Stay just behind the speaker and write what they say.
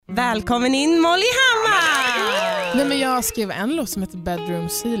Välkommen in Molly Hammar! Nej, men jag skrev en låt som heter Bedroom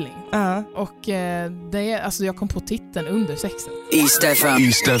Ceiling. Och det är, alltså jag kom på titeln under sexet.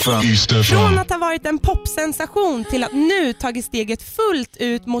 Från att ha varit en popsensation till att nu tagit steget fullt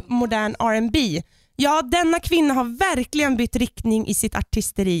ut mot modern R&B. Ja, denna kvinna har verkligen bytt riktning i sitt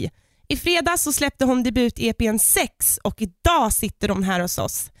artisteri. I fredags så släppte hon debut-EP:n 6 och idag sitter hon här hos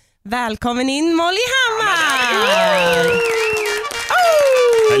oss. Välkommen in Molly Hammar!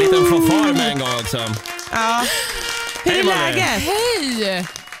 En liten fanfar med en gång också. Ja. Hur är läget? Hej!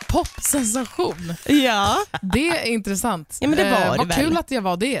 Popsensation. Ja. Det är intressant. Ja, men det var vad det kul väl. att jag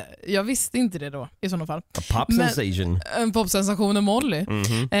var det. Jag visste inte det då i sådana fall. Pop sensation. En popsensation är Molly.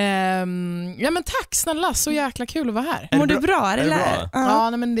 Ja, men tack snälla, så jäkla kul att vara här. Mår du bra? Är det bra? Ja,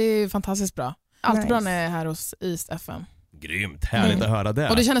 nej, men det är fantastiskt bra. Allt Nice. bra när jag är här hos East FM. Grymt, härligt att höra det.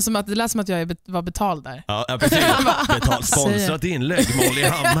 Och det kändes som att det lät som att jag var betald där. Ja, precis. Sponsrat inlägg, Molly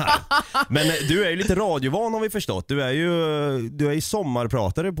Hammar. Men du är ju lite radiovan har vi förstått. Du är ju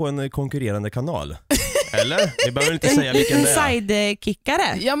sommarpratare på en konkurrerande kanal. Eller? Vi behöver inte säga vilken det är.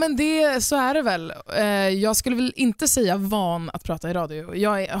 Sidekickare. Ja, men så är det väl. Jag skulle väl inte säga van att prata i radio.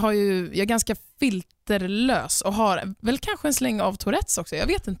 Jag är ganska filterlös och har väl kanske en släng av Tourettes också. Jag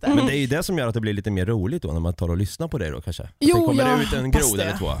vet inte. Men det är ju det som gör att det blir lite mer roligt då när man tar och lyssnar på dig då kanske. Jo, det kommer jag ut en hoppas grod det.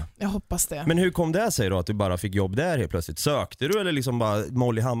 eller två. Jag hoppas det. Men hur kom det sig då att du bara fick jobb där helt plötsligt? Sökte du eller liksom bara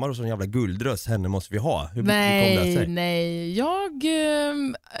Molly Hammar och sån jävla guldröst, henne måste vi ha? Hur kom det sig? Nej.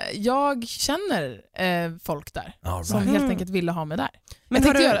 Jag känner folk där som helt enkelt ville ha mig där. Men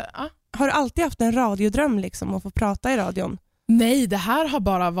jag har du alltid haft en radiodröm liksom att få prata i radion? Nej, det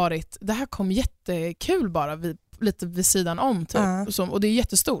här kom jättekul bara lite vid sidan om typ. Och det är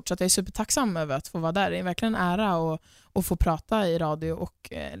jättestort så att jag är supertacksam över att få vara där. Det är verkligen en ära att få prata i radio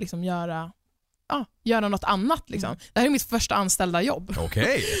och liksom göra något annat liksom. Det här är mitt första anställda jobb.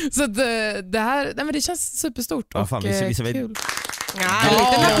 Okej. Så att det känns superstort och kul. Ja,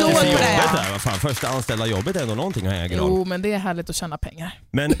 lite applåd på det. Vad fan, första anställda jobbet är ändå någonting att hänga gran. Jo, men det är härligt att tjäna pengar.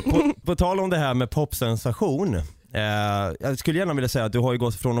 Men på tal om det här med popsensation. Jag skulle gärna vilja säga att du har ju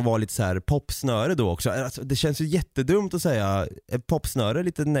gått från att vara lite så här popsnöre då också. Alltså, det känns ju jättedumt att säga popsnöre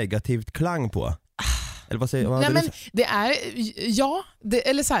lite negativt klang på. Eller vad säger man? Nej, men det är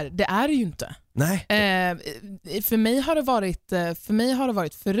det är det ju inte. Nej. För mig har det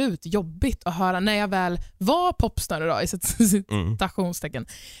varit förut jobbigt att höra när jag väl var popsnöre då, i citationstecken,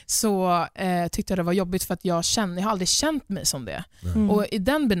 så tyckte jag det var jobbigt för att jag har aldrig känt mig som det. Och i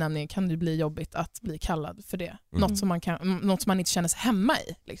den benämningen kan det bli jobbigt att bli kallad för det. Något som man inte känner sig hemma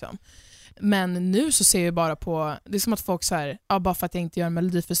i liksom. Men nu så ser jag bara på, det är som att folk så här, bara för att jag inte gör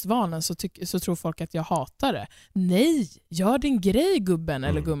Melodifestivalen så tror folk att jag hatar det. Nej, gör din grej gubben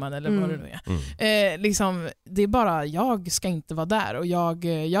eller gumman eller vad det nu är. Liksom, det är bara, jag ska inte vara där och jag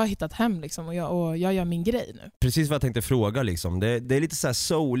har hittat hem liksom, och jag gör min grej nu. Precis vad jag tänkte fråga liksom. Det är lite så här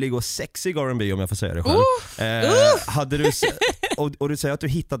soulig och sexig R&B om jag får säga det själv. Hade du och du säger att du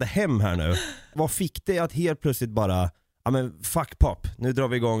hittade hem här nu. Vad fick det att helt plötsligt bara fuck pop, nu drar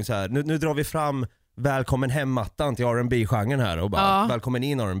vi igång så här. Nu drar vi fram välkommen hem-mattan till R&B-genren här och bara välkommen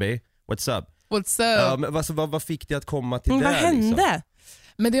in R&B, what's up? Men vad fick det att komma till det? Vad hände? Liksom?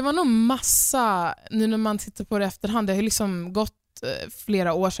 Men det var nog massa, nu när man tittar på det efterhand, det har liksom gått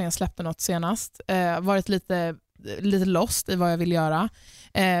flera år sedan jag släppte något senast, varit lite lost i vad jag vill göra.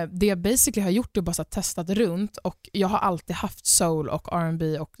 Det jag basically har gjort är bara så att testat runt, och jag har alltid haft soul och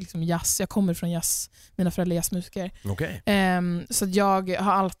R&B och liksom jazz. Jag kommer från jazz, mina föräldrar är jazzmusiker. Okay. Så att jag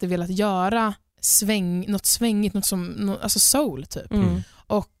har alltid velat göra något svängigt, alltså soul typ.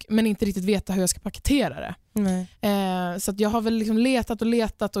 Men inte riktigt veta hur jag ska paketera det. Så att jag har väl liksom letat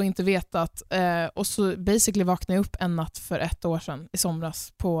och inte vetat, och så basically vaknade jag upp en natt för 1 år sedan i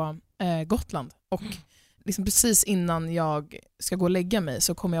somras på Gotland, och liksom precis innan jag ska gå och lägga mig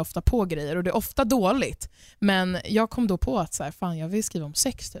så kommer jag ofta på grejer, och det är ofta dåligt, men jag kom då på att så här, fan, jag vill skriva om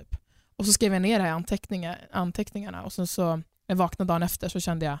sex typ, och så skrev jag ner det här i anteckningarna, och så när jag vaknade dagen efter så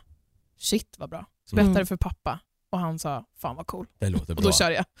kände jag, shit vad bra, så berättade det för pappa och han sa, fan vad cool, det låter bra. Och då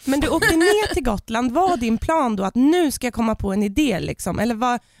kör jag. Men du åkte ner till Gotland, var din plan då att nu ska jag komma på en idé liksom?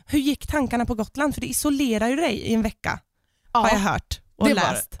 Eller hur gick tankarna på Gotland? För det isolerar ju dig i en vecka, har jag hört och det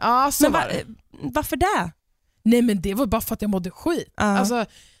läst. Så men var det. Varför det? Nej, men det var bara för att jag mådde skit. Alltså,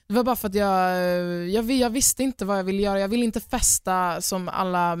 det var bara för att jag visste inte vad jag ville göra. Jag ville inte festa som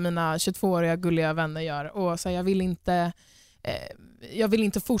alla mina 22-åriga gulliga vänner gör. Och så jag vill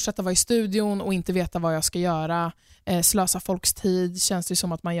inte fortsätta vara i studion och inte veta vad jag ska göra. Slösa folks tid känns det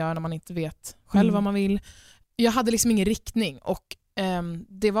som att man gör när man inte vet själv vad man vill. Jag hade liksom ingen riktning, och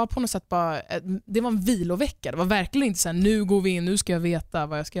det var på något sätt bara det var en vilovecka. Det var verkligen inte så här, nu går vi in, nu ska jag veta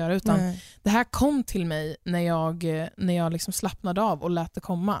vad jag ska göra, utan det här kom till mig när jag liksom slappnade av och lät det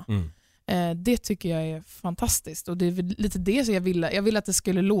komma. Det tycker jag är fantastiskt, och det är lite det som jag ville att det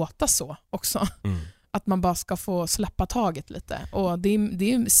skulle låta så också. Att man bara ska få släppa taget lite, och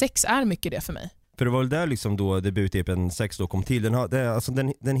sex är mycket det för mig. För det var väl där liksom då debut-EP:n 6 då kom till.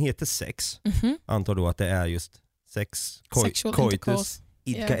 Den heter Sex. Antar då att det är just sex, coitus,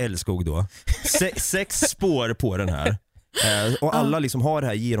 idka älskog då. 6 spår på den här. Och alla liksom har det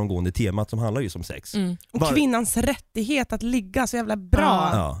här genomgående temat som handlar just om sex. Och kvinnans rättighet att ligga så jävla bra.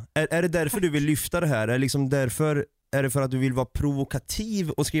 Ja. Är det därför du vill lyfta det här? Är det för att du vill vara provokativ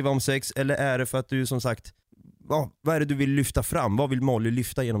och skriva om sex? Eller är det för att du som sagt, vad är det du vill lyfta fram? Vad vill Molly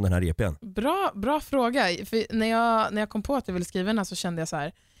lyfta genom den här EP:n? Bra fråga. För när jag kom på att jag ville skriva den här, så kände jag så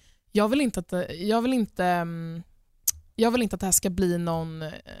här: jag vill inte att det här ska bli någon...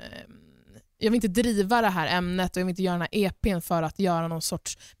 Jag vill inte driva det här ämnet, och jag vill inte göra den här EP:n för att göra någon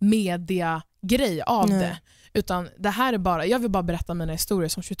sorts mediagrej av det. Utan det här är bara, jag vill bara berätta mina historier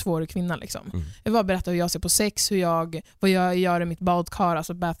som 22-årig kvinna liksom. Jag vill bara berätta hur jag ser på sex, vad jag gör i mitt badkar,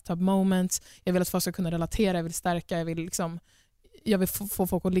 alltså bathtub moments. Jag vill att folk ska kunna relatera, jag vill stärka, jag vill få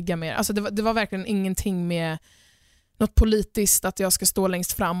folk att ligga mer. Alltså det var verkligen ingenting med något politiskt, att jag ska stå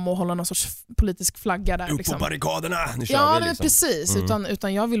längst fram och hålla någon sorts politisk flagga där. Upp på barrikaderna, nu kör ja, vi liksom. Precis.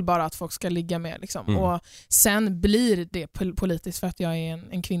 Utan jag vill bara att folk ska ligga med. Liksom. Och sen blir det politiskt för att jag är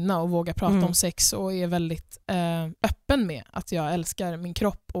en kvinna och vågar prata om sex och är väldigt öppen med att jag älskar min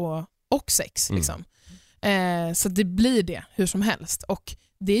kropp och sex. Liksom. Så det blir det hur som helst. Och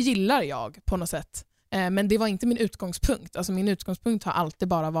det gillar jag på något sätt. Men det var inte min utgångspunkt. Alltså min utgångspunkt har alltid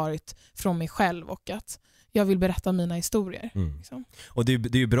bara varit från mig själv, och att jag vill berätta mina historier. Liksom. Och det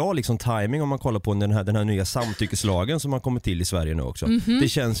är ju bra liksom timing om man kollar på den här nya samtyckeslagen som har kommit till i Sverige nu också. Det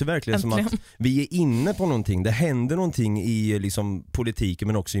känns ju verkligen som att vi är inne på någonting. Det händer någonting i liksom politiken,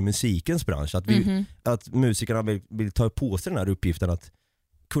 men också i musikens bransch. Att musikerna vill ta på sig den här uppgiften att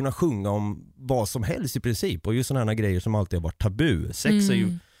kunna sjunga om vad som helst i princip. Och just sådana här grejer som alltid har varit tabu. Sex är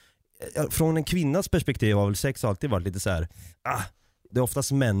ju, från en kvinnas perspektiv har väl sex alltid varit lite så här... Det är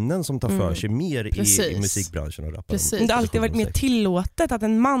oftast männen som tar för sig mer i musikbranschen och rappar om. Det har alltid varit mer tillåtet att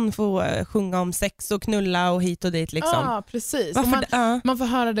en man får sjunga om sex och knulla och hit och dit liksom. Ja, precis. Man får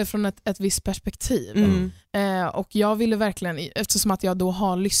höra det från ett visst perspektiv. Och jag ville verkligen, eftersom att jag då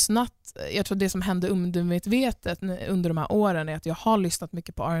har lyssnat, jag tror det som hände undermedvetet under de här åren är att jag har lyssnat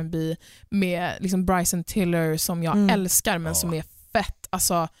mycket på R&B med liksom Bryson Tiller som jag älskar, men som är fett,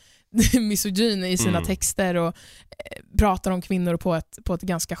 alltså misogyn i sina texter och pratar om kvinnor på ett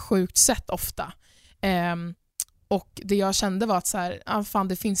ganska sjukt sätt ofta. Och det jag kände var att så här, fan,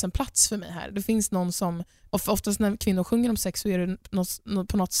 det finns en plats för mig här. Det finns någon som, oftast när kvinnor sjunger om sex så är det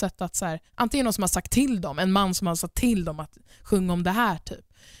på något sätt att så här, antingen någon som har sagt till dem, en man som har sagt till dem att sjunga om det här typ.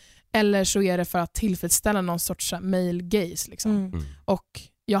 Eller så är det för att tillfredsställa någon sorts male gaze liksom. Och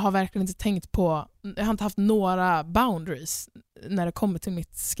jag har verkligen inte tänkt på, jag har inte haft några boundaries när det kommer till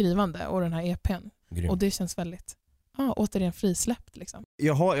mitt skrivande och den här EP:n. Grym. Och det känns väldigt återigen frisläppt liksom.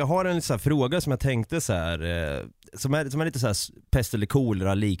 Jag har en så här fråga som jag tänkte så här, som är lite så här pest eller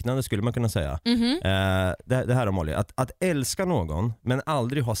kolera liknande skulle man kunna säga. Det här om Molly, att älska någon men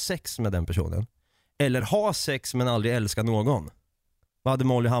aldrig ha sex med den personen, eller ha sex men aldrig älska någon. Vad hade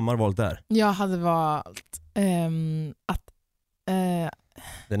Molly Hammar valt där? Jag hade valt att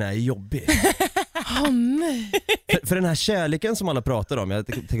den är jobbig. Nej. För den här kärleken som alla pratar om, jag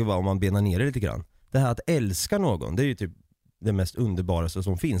tänker bara om man benar ner det lite grann. Det här att älska någon, det är ju typ det mest underbaraste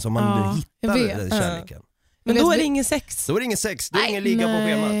som finns. Om man nu hittar den kärleken. Men då är det ingen sex. Då är det ingen sex, det är ingen liga på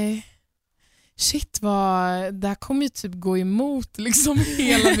schemat. Shit, det här kommer ju typ gå emot liksom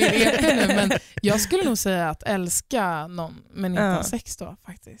hela min EP nu. Men jag skulle nog säga att älska någon men inte ha sex då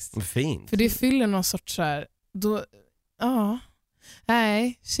faktiskt. Fint. För det fyller någon sorts så här, då,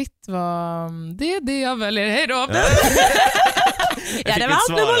 nej, shit det är det jag väljer. Hej då. Ja, det var allt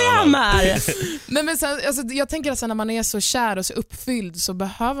med Molly Hammar. Nej, men sen, alltså, jag tänker att när man är så kär och så uppfylld så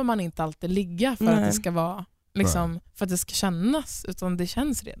behöver man inte alltid ligga för att det ska vara liksom, för att det ska kännas, utan det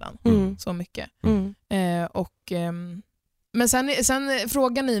känns redan så mycket. Men sen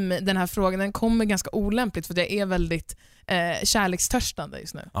frågar ni den här frågan, den kommer ganska olämpligt för jag är väldigt kärlekstörstande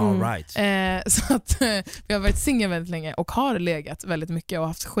just nu. Right. Så att vi har varit singel väldigt länge och har legat väldigt mycket och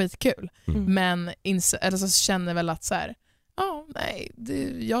haft skitkul. Men så känner väl att så här, nej,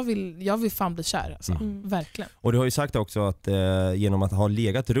 jag vill fan bli kär alltså. Verkligen. Och du har ju sagt också att genom att ha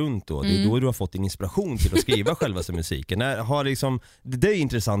legat runt då, det är då du har fått din inspiration till att skriva själva musiken. Det är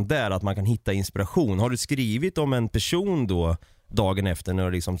intressant där att man kan hitta inspiration. Har du skrivit om en person då dagen efter när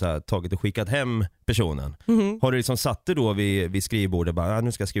du liksom så här tagit och skickat hem personen. Har du liksom satt dig då vid skrivbordet bara,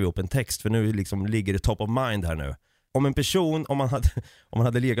 nu ska jag skriva upp en text för nu liksom ligger det top of mind här nu. Om en person, om man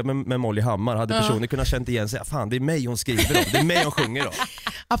hade legat med Molly Hammar, hade personen kunnat känt igen sig, fan det är mig hon skriver om, det är mig hon sjunger om.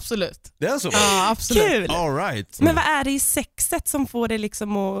 Absolut. Det är så? Ja, absolut. Kul! All right. Men vad är det i sexet som får dig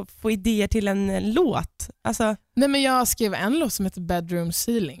liksom att få idéer till en låt? Alltså... Nej, men jag skrev en låt som heter Bedroom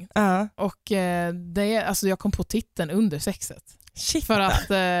Ceiling. Och jag kom på titeln under sexet. Shit.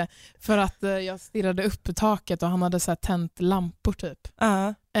 För att jag stirrade upp i taket och han hade så här tänt lampor typ.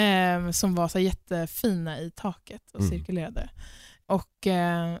 Som var så här jättefina i taket och cirkulerade. Och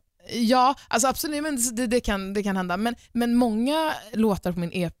ja, alltså absolut, men det kan hända. Men många låtar på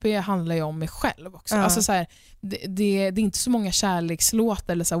min EP handlar ju om mig själv också. Alltså så här, det är inte så många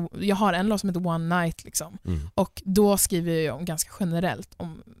kärlekslåtar. Eller så här, jag har en låt som heter One Night. Liksom. Och då skriver jag om ganska generellt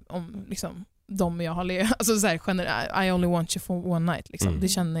om liksom, de jag har alltså så här, I only want you for one night. Liksom.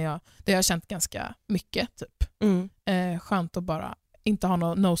 Det har jag känt ganska mycket. Typ. Skönt att bara inte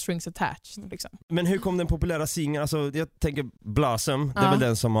ha no strings attached. Liksom. Men hur kom den populära singeln? Alltså, jag tänker Blossom, det är väl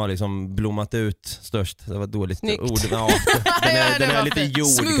den som har liksom blommat ut störst. Det var dåligt Snyggt. ord. Ja, den är lite jord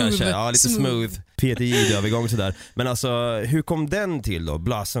smooth, kanske. Ja, lite smooth. Peter Jihde-övergång sådär. Men alltså, hur kom den till då,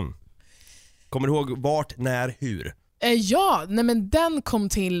 Blossom? Kommer du ihåg vart, när, hur? Ja, nej men den kom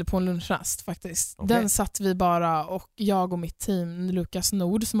till på en lunchrast faktiskt. Okay. Den satt vi bara och jag och mitt team, Lukas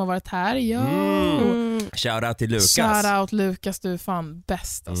Nord som har varit här. Shoutout till Lukas. Shoutout Lukas, du är fan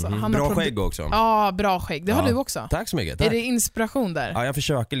bäst. Alltså. Han bra skägg också. Ja, bra skägg. Det har du också. Tack så mycket. Tack. Är det inspiration där? Ja, jag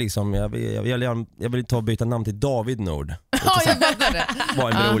försöker liksom. Jag vill ta och byta namn till David Nord. Ja, jag fattar det.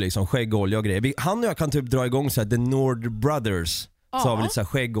 Var en bro liksom, skäggolja och grejer. Han och jag kan typ dra igång så här, The Nord Brothers. Så har vi lite så här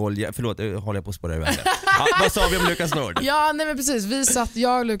skäggolja. Förlåt, håller jag på att spåra iväg. Vad sa vi om Lukas Nord? Ja, nej men precis. Vi satt,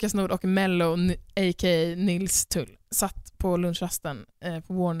 jag, Lukas Nord och Mello, a.k.a. Nils Tull, satt på lunchrasten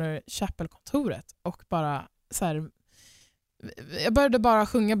på Warner Chapel-kontoret och bara så här, jag började bara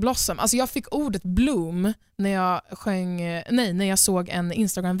sjunga Blossom. Alltså jag fick ordet bloom när jag såg en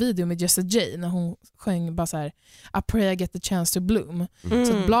Instagram-video med Jessie J när hon sjöng bara så här, I pray I get the chance to bloom.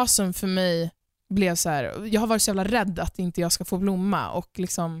 Så Blossom för mig blev så här, jag har varit så jävla rädd att inte jag ska få blomma och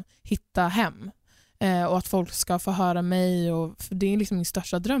liksom hitta hem. Och att folk ska få höra mig, och för det är liksom min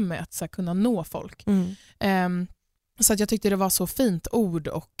största dröm att så här, kunna nå folk. Så att jag tyckte det var så fint ord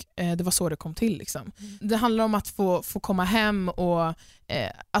och det var så det kom till liksom. Det handlar om att få komma hem och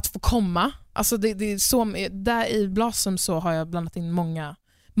att få komma. Alltså det är så, där i Blossom så har jag blandat in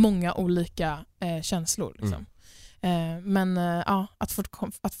många olika känslor liksom. Men ja, att få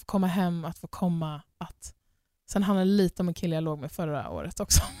komma hem, att få komma, att sen handlar det lite om en kille jag låg med förra året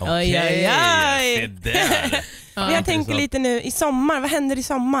också. Oj. Jag tänker lite nu i sommar, vad händer i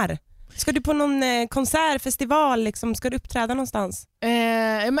sommar? Ska du på någon konsert, festival liksom? Ska du uppträda någonstans?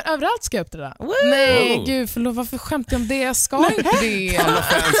 Men överallt ska jag uppträda. Nej, gud, förlåt, varför skämtar jag om det? Jag ska inte det. Alla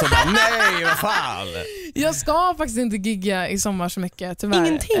fans bara, nej, vad fan. Jag ska faktiskt inte gigga i sommar så mycket, tyvärr.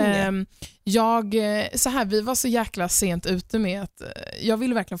 Ingenting? Vi var så jäkla sent ute med att jag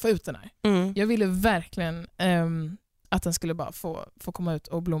ville verkligen få ut den här. Jag ville verkligen att den skulle bara få komma ut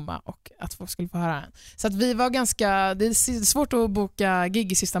och blomma och att folk skulle få höra den. Så att vi var det är svårt att boka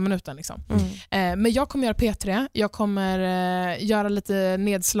gig i sista minuten liksom. Men jag kommer göra P3, jag kommer göra lite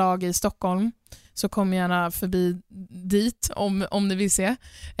nedslag i Stockholm, så kom gärna förbi dit om ni vill se.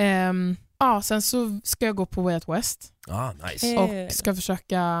 Sen så ska jag gå på Way Out West. Nice. Och ska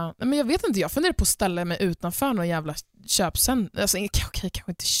försöka, men jag vet inte, jag funderar på att ställa mig utanför någon jävla köpcentrum. Alltså kanske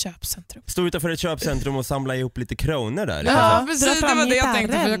inte köpcentrum. Stå utanför ett köpcentrum och samla ihop lite kronor där. Ja, precis, det var det jag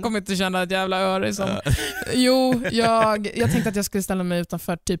tänkte, för jag kommer inte känna ett jävla öre som... Jo, jag tänkte att jag skulle ställa mig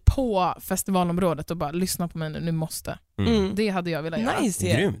utanför typ på festivalområdet och bara lyssna på mig nu måste. Det hade jag velat göra.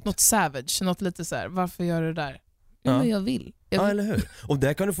 Nice. Något savage, något lite så här, varför gör du det där? Men jag vill. Ja, eller hur? Och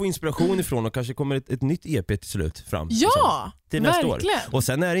där kan du få inspiration ifrån och kanske kommer ett nytt EP till slut fram. Ja, till nästa verkligen. år. Och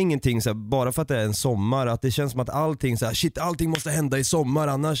sen är det ingenting så här, bara för att det är en sommar, att det känns som att allting måste hända i sommar,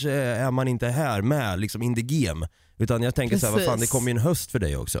 annars är man inte här med liksom in the game. Utan jag tänker så här, vad fan, det kommer ju en höst för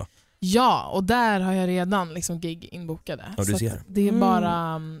dig också. Ja, och där har jag redan liksom gig inbokade. Ja, du ser. Så det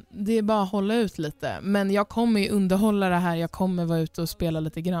är bara att hålla ut lite. Men jag kommer ju underhålla det här, jag kommer vara ute och spela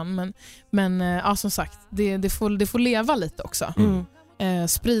lite grann. Men ja, som sagt, det får leva lite också.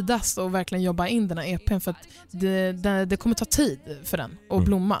 Spridas och verkligen jobba in den här EPn, för att det kommer ta tid för den att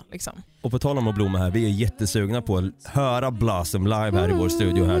blomma liksom. Och på tal om att blomma här, vi är jättesugna på att höra Blossom live här i vår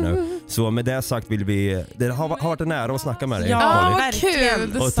studio här nu. Så med det sagt vill vi, det har varit en ära att snacka med dig. Ja, vad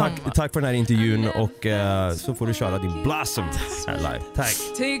kul. Och tack för den här intervjun, och så får du köra din Blossom här live. Tack.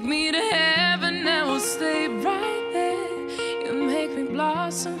 Take me to heaven and we'll stay right there. me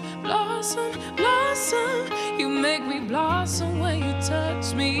blossom, blossom, blossom. You make me blossom when you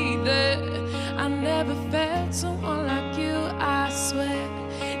touch me there. I never felt someone like you, I swear.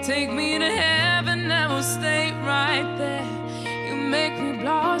 Take me to heaven and we'll stay right there. You make me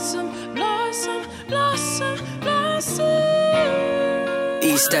blossom, blossom, blossom, blossom.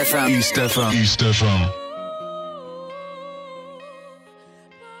 East FM. East FM. East FM.